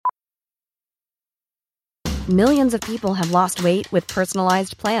Millions of people have lost weight with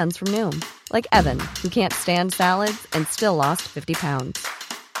personalized plans from Noom. Like Evan, who can't stand salads and still lost 50 pounds.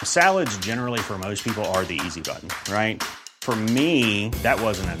 Salads generally for most people are the easy button, right? For me, that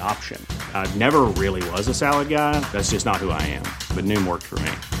wasn't an option. I never really was a salad guy. That's just not who I am. But Noom worked for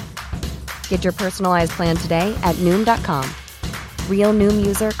me. Get your personalized plan today at Noom.com. Real Noom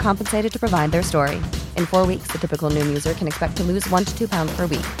user compensated to provide their story. In 4 weeks, the typical Noom user can expect to lose 1 to 2 pounds per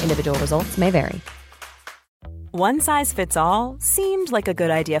week. Individual results may vary. One size fits all seemed like a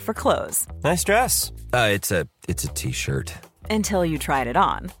good idea for clothes. Nice dress. It's a t-shirt. Until you tried it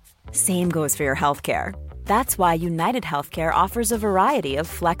on. Same goes for your healthcare. That's why United Healthcare offers a variety of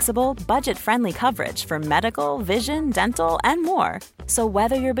flexible, budget-friendly coverage for medical, vision, dental, and more. So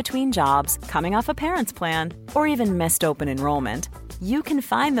whether you're between jobs, coming off a parent's plan, or even missed open enrollment, you can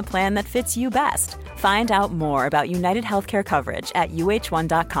find the plan that fits you best. Find out more about United Healthcare coverage at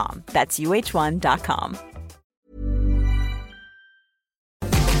uh1.com. That's uh1.com.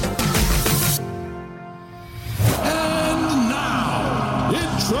 And now,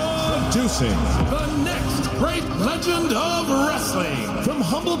 introducing the next great legend of wrestling. From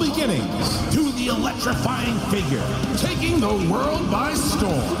humble beginnings to the electrifying figure, taking the world by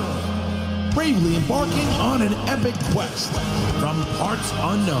storm. Bravely embarking on an epic quest from parts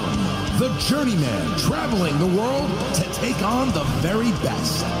unknown. The journeyman traveling the world to take on the very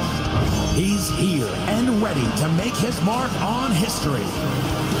best. He's here and ready to make his mark on history.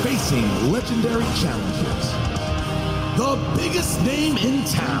 Facing legendary challenges. The biggest name in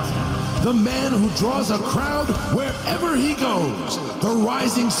town. The man who draws a crowd wherever he goes. The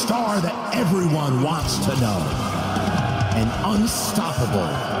rising star that everyone wants to know. An unstoppable,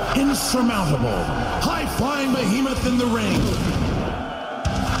 insurmountable, high-flying behemoth in the ring.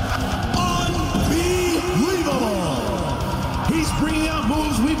 Unbelievable! He's bringing out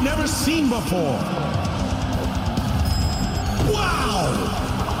moves we've never seen before. Wow!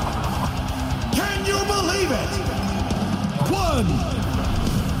 Can you believe it? 1,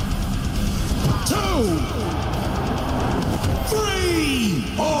 2,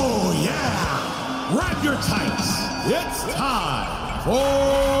 3! Oh yeah! Grab your tights. It's time for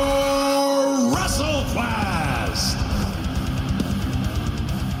WrestleQuest!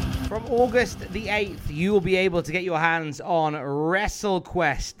 From August the 8th, you will be able to get your hands on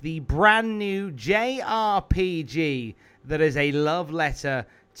WrestleQuest, the brand new JRPG that is a love letter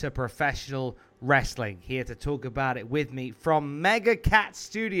to professional wrestling. Here to talk about it with me from MegaCat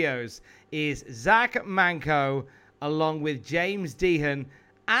Studios is Zach Manco, along with James Dehan,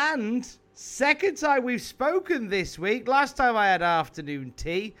 and second time we've spoken this week. Last time I had afternoon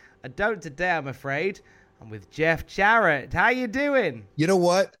tea. I don't today, I'm afraid. I'm with Jeff Jarrett. How you doing? You know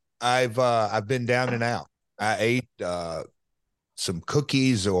what? I've been down and out. I ate some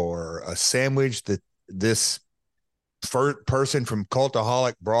cookies or a sandwich that this person from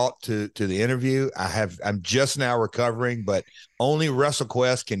Cultaholic brought to the interview. I'm just now recovering, but only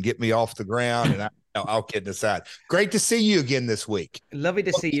WrestleQuest can get me off the ground, and I'll get aside. Great to see you again this week. Lovely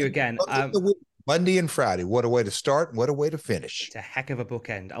to see you again. Monday and Friday. What a way to start and what a way to finish. It's a heck of a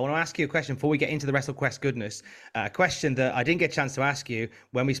bookend. I want to ask you a question before we get into the WrestleQuest goodness. A question that I didn't get a chance to ask you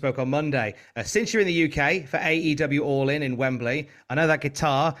when we spoke on Monday. Since you're in the UK for AEW All In Wembley, I know that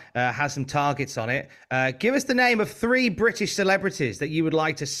guitar has some targets on it. Give us the name of 3 British celebrities that you would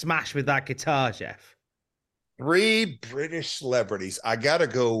like to smash with that guitar, Jeff. 3 British celebrities. I got to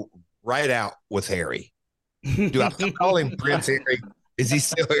go right out with Harry. Do I call him Prince Harry? Is he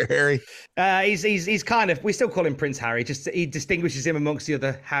still Harry? He's kind of, we still call him Prince Harry. Just he distinguishes him amongst the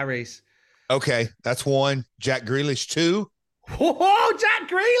other Harrys. Okay, that's 1. Jack Grealish 2. Whoa, Jack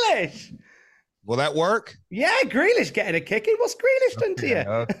Grealish! Will that work? Yeah, Grealish getting a kick in. What's Grealish done to you?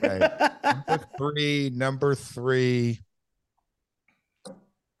 Okay. Number three,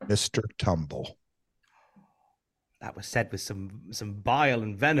 Mr. Tumble. That was said with some bile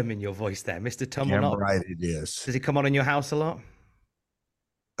and venom in your voice there, Mr. Tumble. Damn right it is. Does he come on in your house a lot?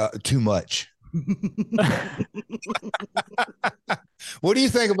 Too much. What do you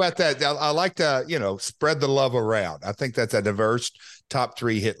think about that? I like to, spread the love around. I think that's a diverse top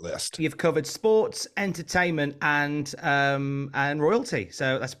 3 hit list. You've covered sports, entertainment, and royalty.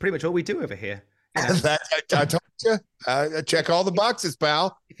 So that's pretty much all we do over here. You know? I told you. I check all the boxes,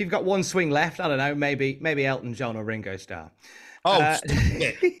 pal. If you've got one swing left, I don't know, maybe Elton John or Ringo Starr. Oh,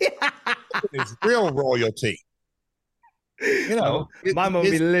 it's real royalty. My mom would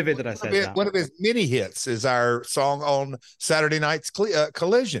be livid that I said that. One of his mini hits is our song on Saturday Night's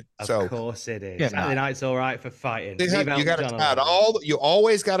Collision. Of course it is. Saturday Night's all right for fighting. You got to tie it you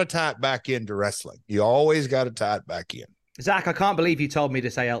always got to tie it back into wrestling. You always got to tie it back in. Zach, I can't believe you told me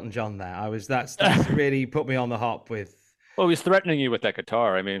to say Elton John there. That's really put me on the hop with. Well, he's threatening you with that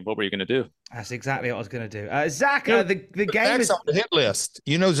guitar. I mean, what were you going to do? That's exactly what I was going to do. Zach, the game Zach's is on the hit list.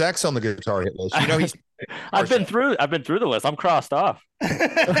 You know, Zach's on the guitar hit list. You know, he's. I've been through the list. I'm crossed off.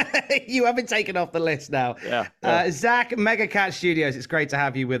 You haven't taken off the list now. Yeah. Zach, MegaCat Studios, it's great to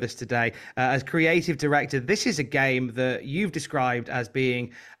have you with us today. As creative director, this is a game that you've described as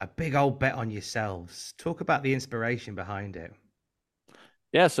being a big old bet on yourselves. Talk about the inspiration behind it.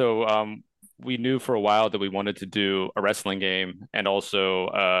 Yeah, so we knew for a while that we wanted to do a wrestling game and also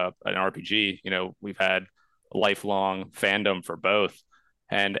an RPG. You know, we've had a lifelong fandom for both.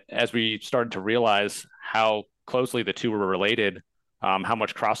 And as we started to realize how closely the two were related, how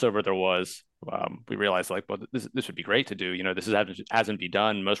much crossover there was, we realized like, well, this would be great to do. You know, this hasn't been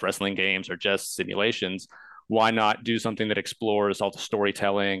done. Most wrestling games are just simulations. Why not do something that explores all the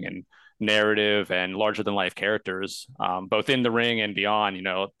storytelling and narrative and larger than life characters, both in the ring and beyond, you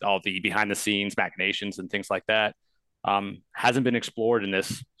know, all the behind the scenes machinations and things like that, hasn't been explored in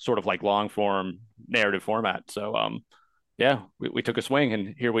this sort of like long form narrative format. So, yeah, we took a swing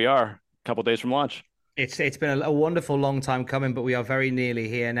and here we are a couple of days from launch. It's been a wonderful long time coming, but we are very nearly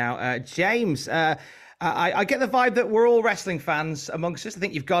here now. James, I get the vibe that we're all wrestling fans amongst us. I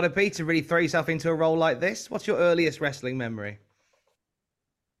think you've got to be to really throw yourself into a role like this. What's your earliest wrestling memory?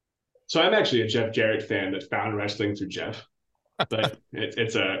 So I'm actually a Jeff Jarrett fan that found wrestling through Jeff. But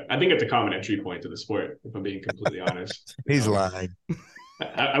I think it's a common entry point to the sport, if I'm being completely honest. He's lying.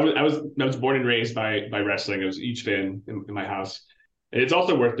 I was born and raised by wrestling. I was a huge fan in my house. And it's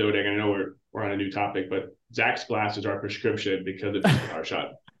also worth noting, I know we're on a new topic, but Zach's glass is our prescription because of the guitar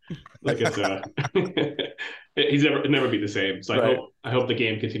shot. Like it's he's never be the same. So right. I hope the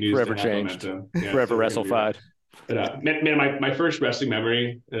game continues forever to have changed. momentum. Yeah, forever wrestlified. But man, my first wrestling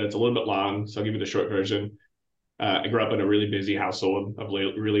memory, it's a little bit long, so I'll give you the short version. I grew up in a really busy household of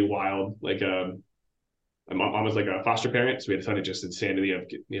really wild, like my mom was like a foster parent, so we had a ton of just insanity of,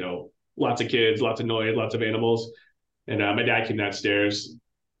 you know, lots of kids, lots of noise, lots of animals. And my dad came downstairs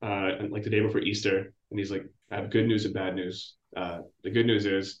like the day before Easter, and he's like, I have good news and bad news. The good news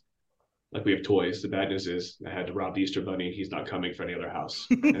is, like, we have toys. The bad news is I had to rob the Easter Bunny. He's not coming for any other house.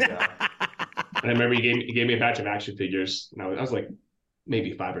 And I remember he gave me a batch of action figures, and I was like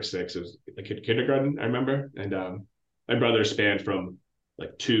maybe 5 or 6. It was like kindergarten, I remember. And my brother spanned from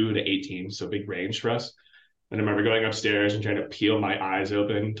like 2 to 18, so big range for us. And I remember going upstairs and trying to peel my eyes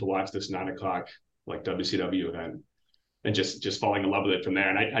open to watch this 9 o'clock like WCW event, and just falling in love with it from there.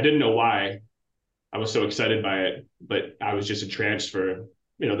 And I didn't know why I was so excited by it, but I was just entranced for,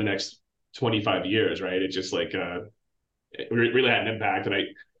 you know, the next 25 years, right? It just like it really had an impact. And I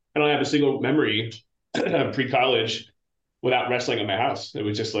don't have a single memory pre-college without wrestling in my house. It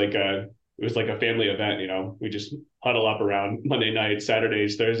was just like it was like a family event, you know. We just huddle up around Monday nights,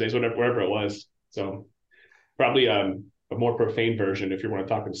 Saturdays, Thursdays, wherever it was. So probably a more profane version if you want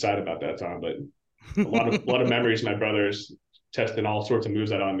to talk inside about that, Tom. But a lot of memories. My brothers testing all sorts of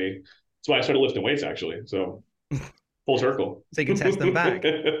moves out on me. That's why I started lifting weights, actually. So full circle. So you can test them back.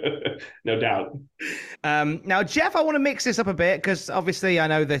 No doubt. Now, Jeff, I want to mix this up a bit because obviously I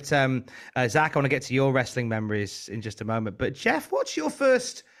know that Zach, I want to get to your wrestling memories in just a moment. But Jeff, what's your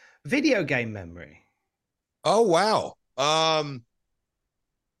first video game memory? Oh, wow. I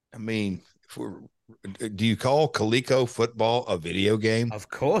mean, do you call Coleco football a video game? Of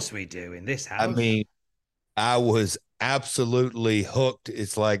course we do in this house. I mean, I was absolutely hooked.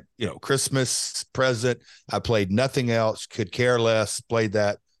 It's like, you know, Christmas present. I played nothing else, could care less, played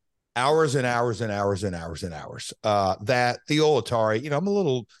that hours and hours and hours and hours and hours. The old Atari, you know, I'm a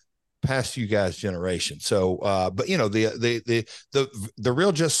little past you guys' generation. So, but you know, the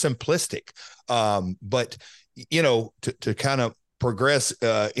real just simplistic. But you know, to kind of progress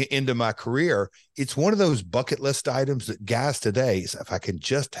into my career, it's one of those bucket list items that guys today, if I can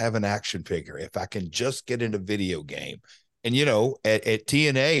just have an action figure, if I can just get in a video game. And, you know, at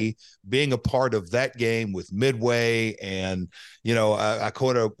TNA, being a part of that game with Midway, and, you know, I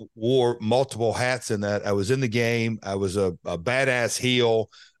kind of wore multiple hats in that. I was in the game. I was a badass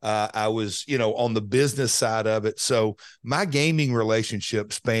heel. I was, you know, on the business side of it. So my gaming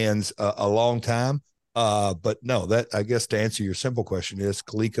relationship spans a long time. But no, that, I guess, to answer your simple question, is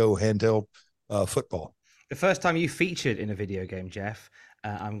Coleco handheld football. The first time you featured in a video game, Jeff,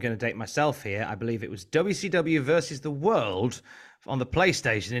 I'm going to date myself here. I believe it was WCW versus the World on the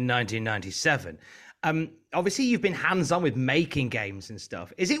PlayStation in 1997. Obviously, you've been hands-on with making games and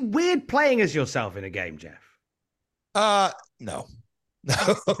stuff. Is it weird playing as yourself in a game, Jeff? No.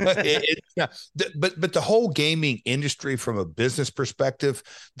 It's not. But the whole gaming industry from a business perspective,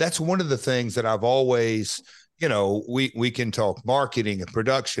 that's one of the things that I've always, we can talk marketing and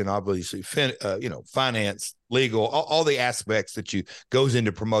production, obviously, finance, legal, all the aspects that goes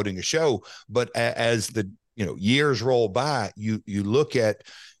into promoting a show. But as the years roll by, you look at,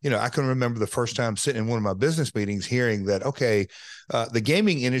 I can remember the first time sitting in one of my business meetings hearing that, okay, the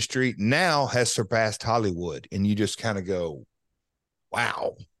gaming industry now has surpassed Hollywood. And you just kind of go,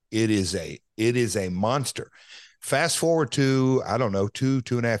 wow, it is a monster. Fast forward to, I don't know,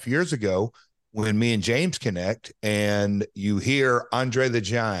 2.5 years ago, when me and James connect and you hear Andre the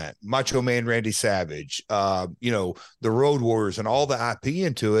Giant, Macho Man Randy Savage, the Road Warriors and all the IP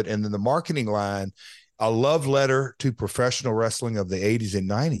into it. And then the marketing line, a love letter to professional wrestling of the 80s and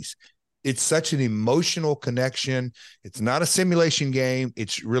 90s. It's such an emotional connection. It's not a simulation game.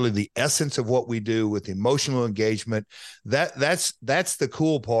 It's really the essence of what we do with emotional engagement. That's the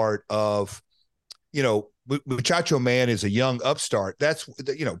cool part of, Muchacho Man is a young upstart. That's,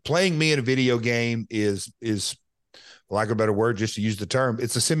 playing me in a video game is, for lack of a better word, just to use the term,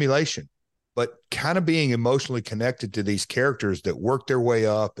 it's a simulation. But kind of being emotionally connected to these characters that work their way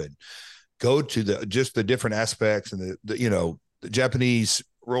up and go to the different aspects and the Japanese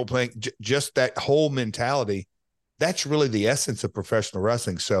role playing, just that whole mentality. That's really the essence of professional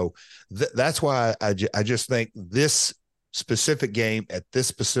wrestling. So that's why I just think this specific game at this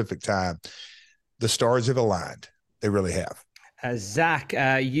specific time, the stars have aligned. They really have. Zach,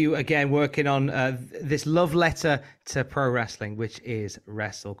 you again working on this love letter to pro wrestling, which is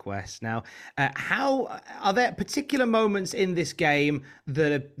WRESTLEQUEST. Now, how are there particular moments in this game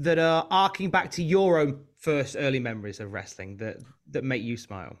that are arcing back to your own first early memories of wrestling that make you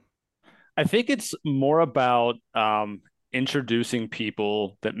smile? I think it's more about introducing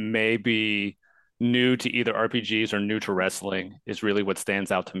people that may be new to either RPGs or new to wrestling is really what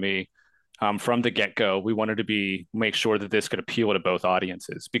stands out to me. From the get-go, we wanted to make sure that this could appeal to both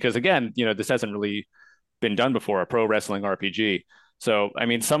audiences. Because again, this hasn't really been done before, a pro wrestling RPG. So, I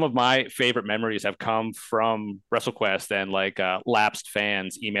mean, some of my favorite memories have come from WRESTLEQUEST and lapsed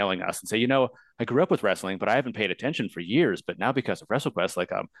fans emailing us and say, I grew up with wrestling, but I haven't paid attention for years. But now because of WRESTLEQUEST,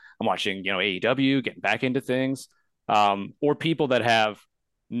 I'm watching, AEW, getting back into things. Or people that have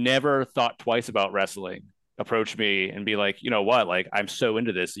never thought twice about wrestling approach me and be like, I'm so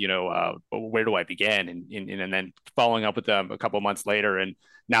into this, where do I begin? And then following up with them a couple of months later, and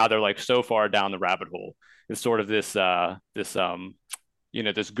now they're so far down the rabbit hole. It's sort of this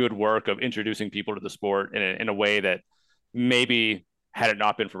good work of introducing people to the sport in a way that maybe had it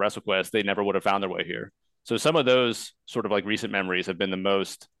not been for WRESTLEQUEST, they never would have found their way here. So some of those sort of recent memories have been the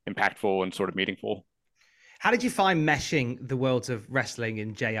most impactful and sort of meaningful. How did you find meshing the worlds of wrestling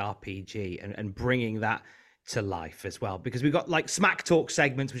and JRPG and bringing that to life as well? Because we've got smack talk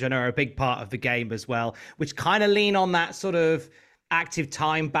segments, which I know are a big part of the game as well, which kind of lean on that sort of active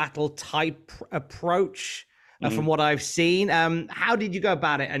time battle type approach from what I've seen. How did you go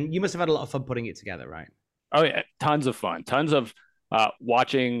about it? And you must have had a lot of fun putting it together, right? Oh yeah, tons of fun, tons of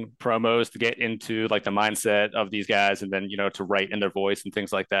watching promos to get into the mindset of these guys, and then to write in their voice and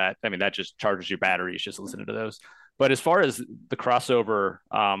things like that. I mean, that just charges your batteries just listening to those. But as far as the crossover,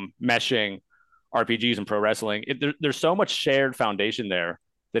 meshing RPGs and pro wrestling, there's so much shared foundation there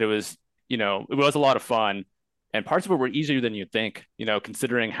that it was a lot of fun, and parts of it were easier than you'd think,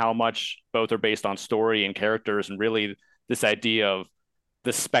 considering how much both are based on story and characters, and really this idea of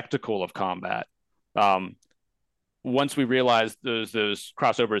the spectacle of combat. Once we realized those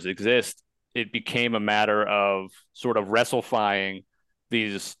crossovers exist, it became a matter of sort of wrestlefying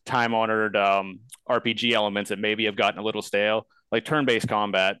these time-honored RPG elements that maybe have gotten a little stale, like turn-based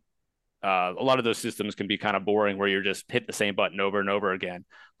combat. A lot of those systems can be kind of boring, where you're just hit the same button over and over again.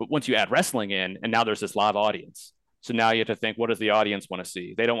 But once you add wrestling in, and now there's this live audience. So now you have to think, what does the audience want to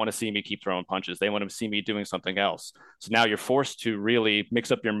see? They don't want to see me keep throwing punches. They want to see me doing something else. So now you're forced to really mix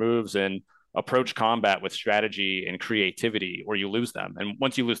up your moves and approach combat with strategy and creativity, or you lose them. And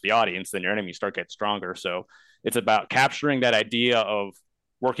once you lose the audience, then your enemies start getting stronger. So it's about capturing that idea of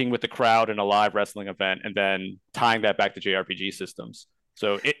working with the crowd in a live wrestling event and then tying that back to JRPG systems.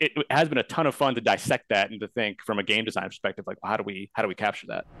 So it has been a ton of fun to dissect that and to think from a game design perspective, how do we capture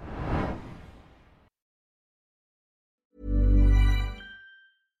that?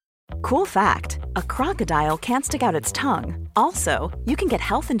 Cool fact, a crocodile can't stick out its tongue. Also, you can get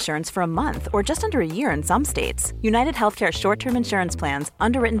health insurance for a month or just under a year in some states. United Healthcare short-term insurance plans,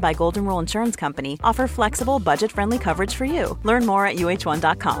 underwritten by Golden Rule Insurance Company, offer flexible, budget-friendly coverage for you. Learn more at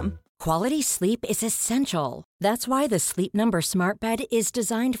uh1.com. Quality sleep is essential. That's why the Sleep Number Smart Bed is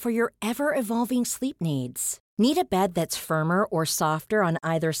designed for your ever-evolving sleep needs. Need a bed that's firmer or softer on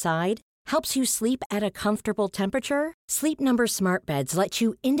either side? Helps you sleep at a comfortable temperature? Sleep Number Smart Beds let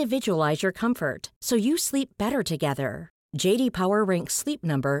you individualize your comfort so you sleep better together. J.D. Power ranks Sleep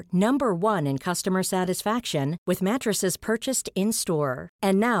Number number 1 in customer satisfaction with mattresses purchased in-store.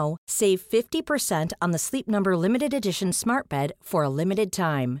 And now, save 50% on the Sleep Number Limited Edition Smart Bed for a limited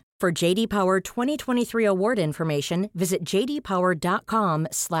time. For J.D. Power 2023 award information, visit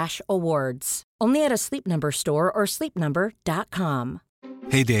jdpower.com/awards. Only at a Sleep Number store or sleepnumber.com.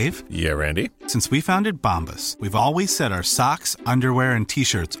 Hey, Dave. Yeah, Randy. Since we founded Bombas, we've always said our socks, underwear, and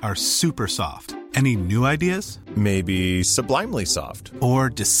T-shirts are super soft. Any new ideas? Maybe sublimely soft. Or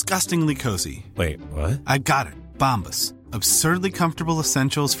disgustingly cozy. Wait, what? I got it. Bombas. Absurdly comfortable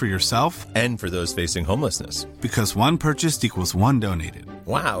essentials for yourself and for those facing homelessness. Because one purchased equals one donated.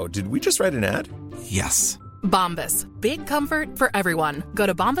 Wow, did we just write an ad? Yes. Bombas. Big comfort for everyone. Go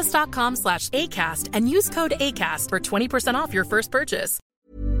to bombas.com/ACAST and use code ACAST for 20% off your first purchase.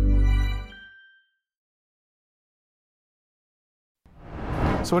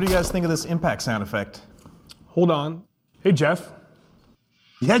 So what do you guys think of this impact sound effect? Hold on. Hey, Jeff.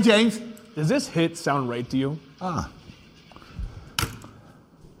 Yeah, James? Does this hit sound right to you?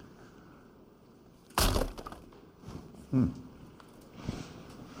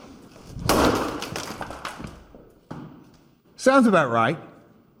 Sounds about right.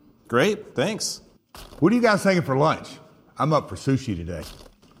 Great, thanks. What are you guys thinking for lunch? I'm up for sushi today.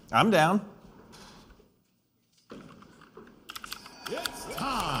 I'm down. It's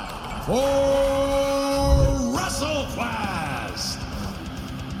time for WrestleQuest!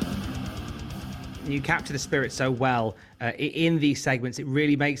 You capture the spirit so well in these segments. It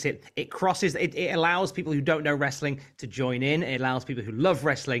really makes it crosses, it allows people who don't know wrestling to join in. It allows people who love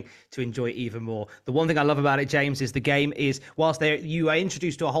wrestling to enjoy it even more. The one thing I love about it, James, is the game is, whilst you are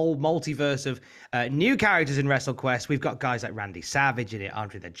introduced to a whole multiverse of new characters in WrestleQuest, we've got guys like Randy Savage in it,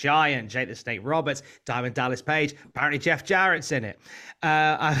 Andre the Giant, Jake the Snake Roberts, Diamond Dallas Page, apparently Jeff Jarrett's in it.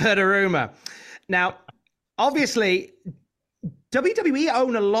 I heard a rumor. Now, obviously, WWE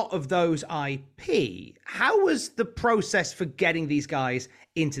own a lot of those IP. How was the process for getting these guys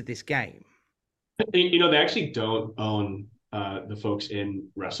into this game? You know, they actually don't own the folks in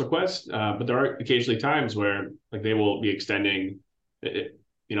WrestleQuest, but there are occasionally times where like they will be extending,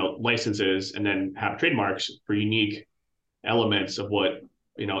 licenses and then have trademarks for unique elements of what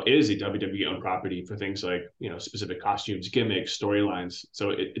is a WWE owned property for things like specific costumes, gimmicks, storylines.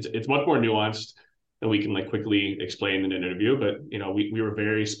 So it's much more nuanced that we can quickly explain in an interview, but we were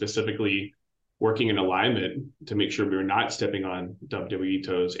very specifically working in alignment to make sure we were not stepping on WWE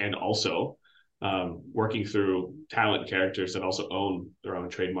toes, and also working through talent characters that also own their own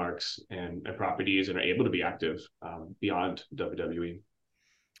trademarks and properties and are able to be active beyond WWE.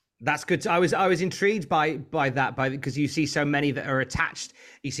 That's good. I was intrigued by that, because you see so many that are attached.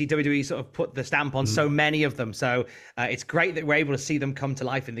 You see WWE sort of put the stamp on so many of them. So it's great that we're able to see them come to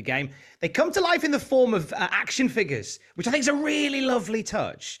life in the game. They come to life in the form of action figures, which I think is a really lovely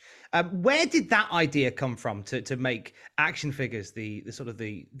touch. Where did that idea come from to make action figures the sort of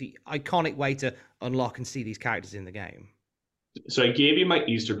the iconic way to unlock and see these characters in the game? So I gave you my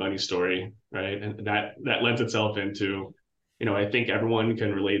Easter Bunny story, right? And that lends itself into, I think everyone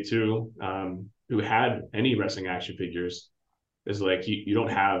can relate to, who had any wrestling action figures, is like you don't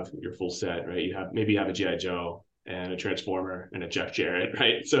have your full set, right? Maybe you have a G.I. Joe and a Transformer and a Jeff Jarrett,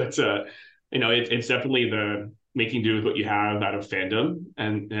 right? So it's it's definitely the making do with what you have out of fandom,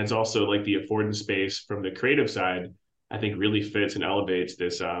 and it's also like the affordance space from the creative side. I think really fits and elevates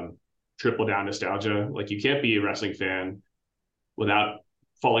this triple down nostalgia. Like, you can't be a wrestling fan without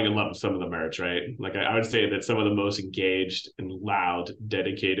falling in love with some of the merch, right? Like, I would say that some of the most engaged and loud,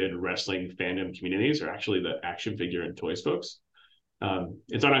 dedicated wrestling fandom communities are actually the action figure and toys folks.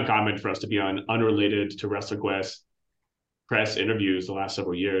 It's not uncommon for us to be on unrelated to WrestleQuest press interviews the last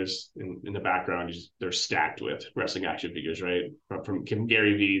several years. In the background, they're stacked with wrestling action figures, right? From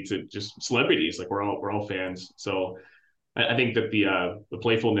Gary Vee to just celebrities. Like, we're all fans. So I think that the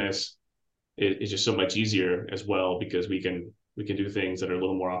playfulness is just so much easier as well, because we can do things that are a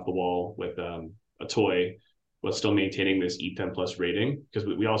little more off the wall with a toy while still maintaining this E10+ rating, because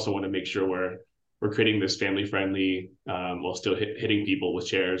we also want to make sure we're creating this family friendly while still hitting people with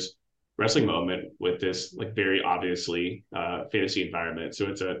chairs wrestling moment with this very obviously fantasy environment. So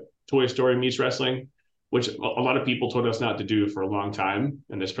it's a Toy Story meets wrestling, which a lot of people told us not to do for a long time,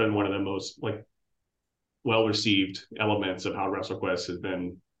 and it's been one of the most well received elements of how WrestleQuest has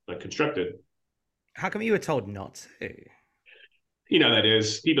been constructed. How come you were told not to? That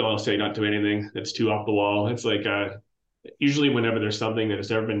is, people all say not do anything that's too off the wall. It's usually whenever there's something that has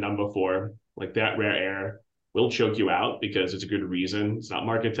never been done before, like that rare air, will choke you out because it's a good reason. It's not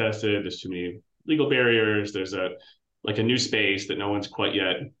market tested. There's too many legal barriers. There's a new space that no one's quite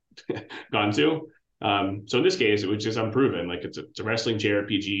yet gone to. So in this case, it was just unproven. Like it's a wrestling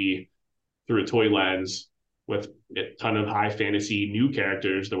JRPG through a toy lens with a ton of high fantasy new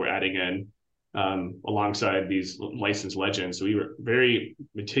characters that we're adding in alongside these licensed legends. So we were very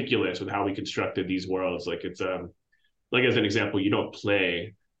meticulous with how we constructed these worlds. Like it's like as an example, you don't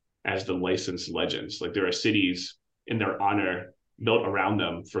play as the licensed legends. Like there are cities in their honor built around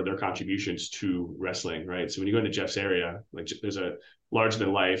them for their contributions to wrestling, right? So when you go into Jeff's area, like there's a larger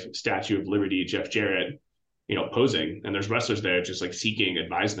than life Statue of Liberty, Jeff Jarrett, posing, and there's wrestlers there just like seeking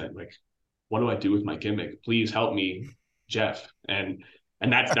advisement. Like, what do I do with my gimmick? Please help me, Jeff. And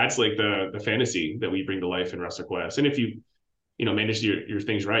that's like the fantasy that we bring to life in WrestleQuest. And if you manage your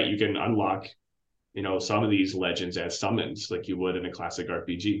things right, you can unlock some of these legends as summons like you would in a classic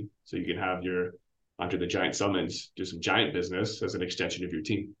RPG. So you can have your Andre the Giant summons do some giant business as an extension of your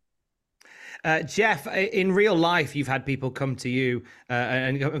team. Jeff, in real life, you've had people come to you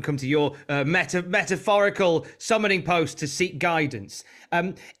and come to your metaphorical summoning post to seek guidance.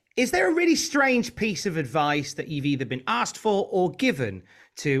 Is there a really strange piece of advice that you've either been asked for or given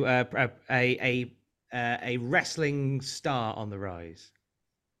to a wrestling star on the rise?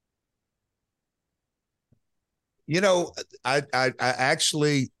 I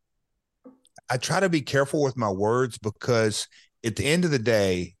actually try to be careful with my words because at the end of the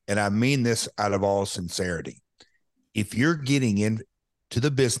day, and I mean this out of all sincerity, if you're getting into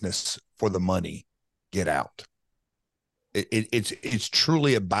the business for the money, get out. It's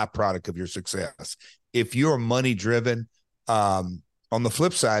truly a byproduct of your success. If you're money driven, on the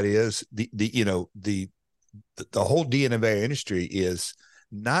flip side is the whole DNA of our industry is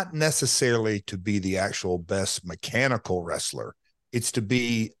not necessarily to be the actual best mechanical wrestler. It's to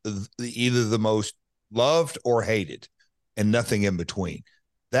be either the most loved or hated and nothing in between.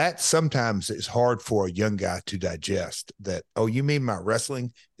 That sometimes is hard for a young guy to digest that, oh, you mean my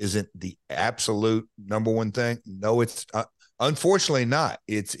wrestling isn't the absolute number one thing? No, it's unfortunately not.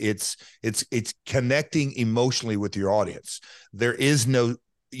 It's connecting emotionally with your audience. There is no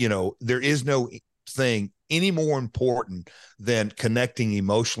thing any more important than connecting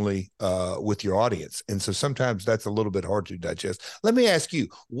emotionally with your audience. And so sometimes that's a little bit hard to digest. Let me ask you,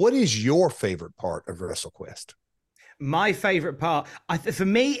 what is your favorite part of WrestleQuest? My favorite part, for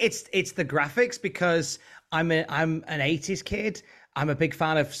me, it's the graphics because I'm an 80s kid. I'm a big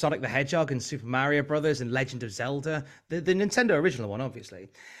fan of Sonic the Hedgehog and Super Mario Brothers and Legend of Zelda, the Nintendo original one, obviously.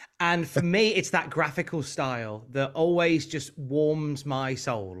 And for me, it's that graphical style that always just warms my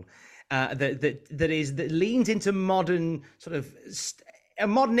soul. That leans into modern sort of a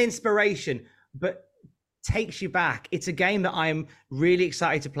modern inspiration, but takes you back. It's a game that I'm really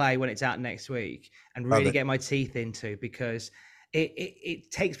excited to play when it's out next week and really get my teeth into because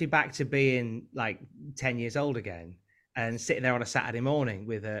it takes me back to being like 10 years old again and sitting there on a Saturday morning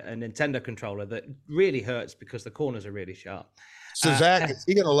with a Nintendo controller that really hurts because the corners are really sharp. So Zach, is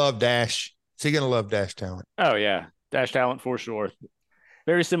he going to love Dash? Is he going to love Dash talent? Oh yeah, Dash talent for sure.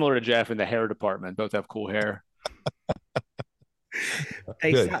 Very similar to Jeff in the hair department. Both have cool hair.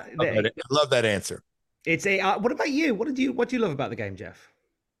 Good. I love that answer. It's what about you? What do you love about the game, Jeff?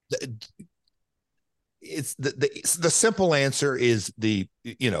 It's the simple answer is the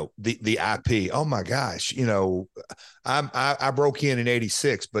IP. Oh my gosh, I broke in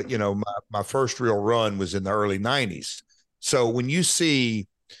 '86, but my first real run was in the early '90s. So when you see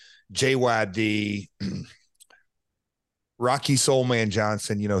JYD, Rocky Soulman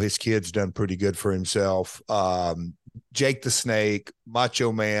Johnson, his kid's done pretty good for himself. Jake the Snake,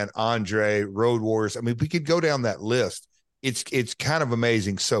 Macho Man, Andre, Road Warriors. I mean, we could go down that list. It's kind of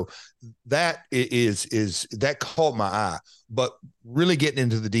amazing. So that is that caught my eye, but really getting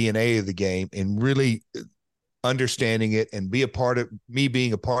into the DNA of the game and really understanding it and being a part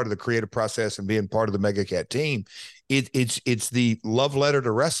of the creative process and being part of the MegaCat team. It's the love letter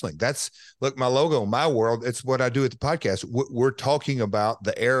to wrestling. Look, my logo, my world. It's what I do at the podcast. We're talking about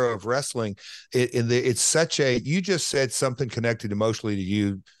the era of wrestling. It's such you just said something connected emotionally to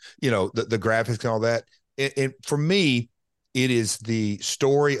you, the graphics and all that. And for me, it is the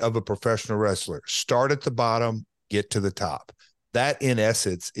story of a professional wrestler. Start at the bottom, get to the top. That in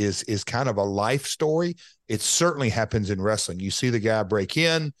essence is kind of a life story. It certainly happens in wrestling. You see the guy break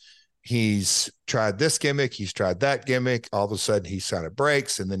in, he's tried this gimmick, he's tried that gimmick. All of a sudden he kind of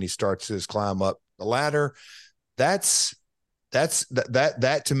breaks and then he starts his climb up the ladder. That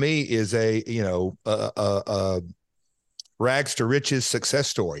to me is a rags to riches success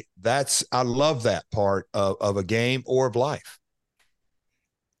story. I love that part of a game or of life.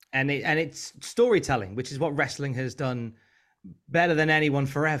 And it's storytelling, which is what wrestling has done better than anyone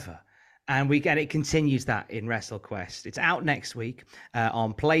forever. And it continues that in WrestleQuest. It's out next week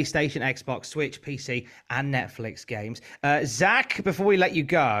on PlayStation, Xbox, Switch, PC, and Netflix games. Zach, before we let you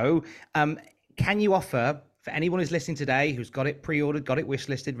go, can you offer, for anyone who's listening today, who's got it pre-ordered, got it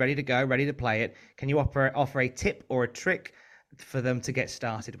wishlisted, ready to go, ready to play it, can you offer a tip or a trick for them to get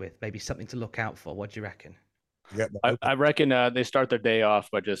started with? Maybe something to look out for. What do you reckon? I reckon they start their day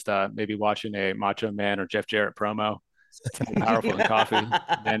off by just maybe watching a Macho Man or Jeff Jarrett promo. It's powerful in coffee.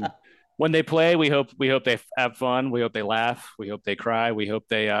 And when they play, we hope they have fun. We hope they laugh. We hope they cry. We hope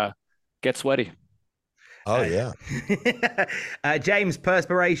they get sweaty. Oh, yeah. James,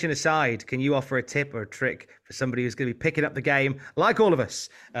 perspiration aside, can you offer a tip or a trick for somebody who's going to be picking up the game, like all of us,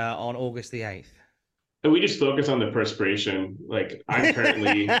 on August the 8th? We just focus on the perspiration. Like, I'm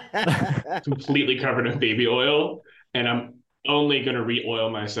currently completely covered in baby oil, and I'm only going to re-oil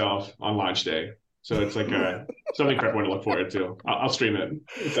myself on launch day. So it's like something for everyone to look forward to. I'll stream it.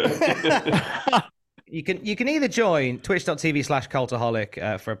 You can either join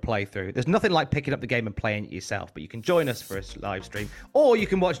twitch.tv/Cultaholic for a playthrough. There's nothing like picking up the game and playing it yourself, but you can join us for a live stream, or you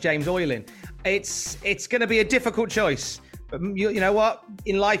can watch James oiling. It's going to be a difficult choice. But you know what?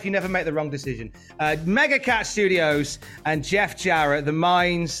 In life, you never make the wrong decision. MegaCat Studios and Jeff Jarrett, the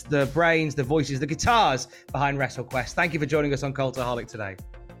minds, the brains, the voices, the guitars behind WrestleQuest. Thank you for joining us on Cultaholic today.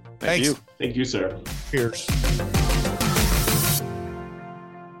 Thank you. Thank you, sir. Cheers.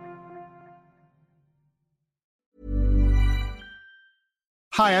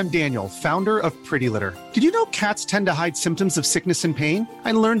 Hi, I'm Daniel, founder of Pretty Litter. Did you know cats tend to hide symptoms of sickness and pain?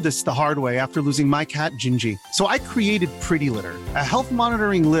 I learned this the hard way after losing my cat, Gingy. So I created Pretty Litter, a health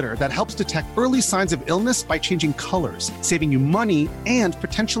monitoring litter that helps detect early signs of illness by changing colors, saving you money and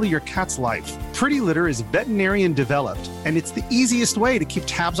potentially your cat's life. Pretty Litter is veterinarian developed, and it's the easiest way to keep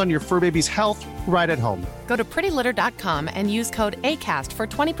tabs on your fur baby's health right at home. Go to prettylitter.com and use code ACAST for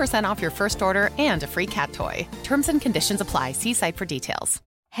 20% off your first order and a free cat toy. Terms and conditions apply. See site for details.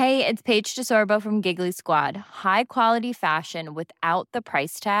 Hey, it's Paige DeSorbo from Giggly Squad. High quality fashion without the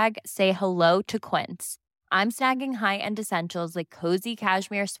price tag. Say hello to Quince. I'm snagging high-end essentials like cozy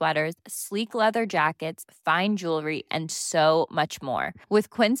cashmere sweaters, sleek leather jackets, fine jewelry, and so much more. With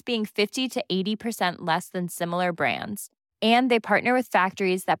Quince being 50 to 80% less than similar brands. And they partner with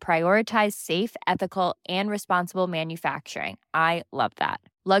factories that prioritize safe, ethical, and responsible manufacturing. I love that.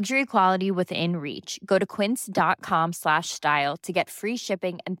 Luxury quality within reach. Go to quince.com/style to get free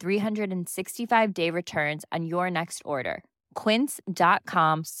shipping and 365-day returns on your next order.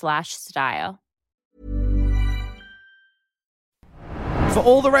 Quince.com/style. For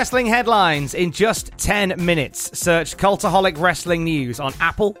all the wrestling headlines in just 10 minutes, search Cultaholic Wrestling News on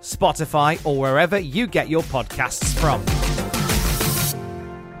Apple, Spotify, or wherever you get your podcasts from.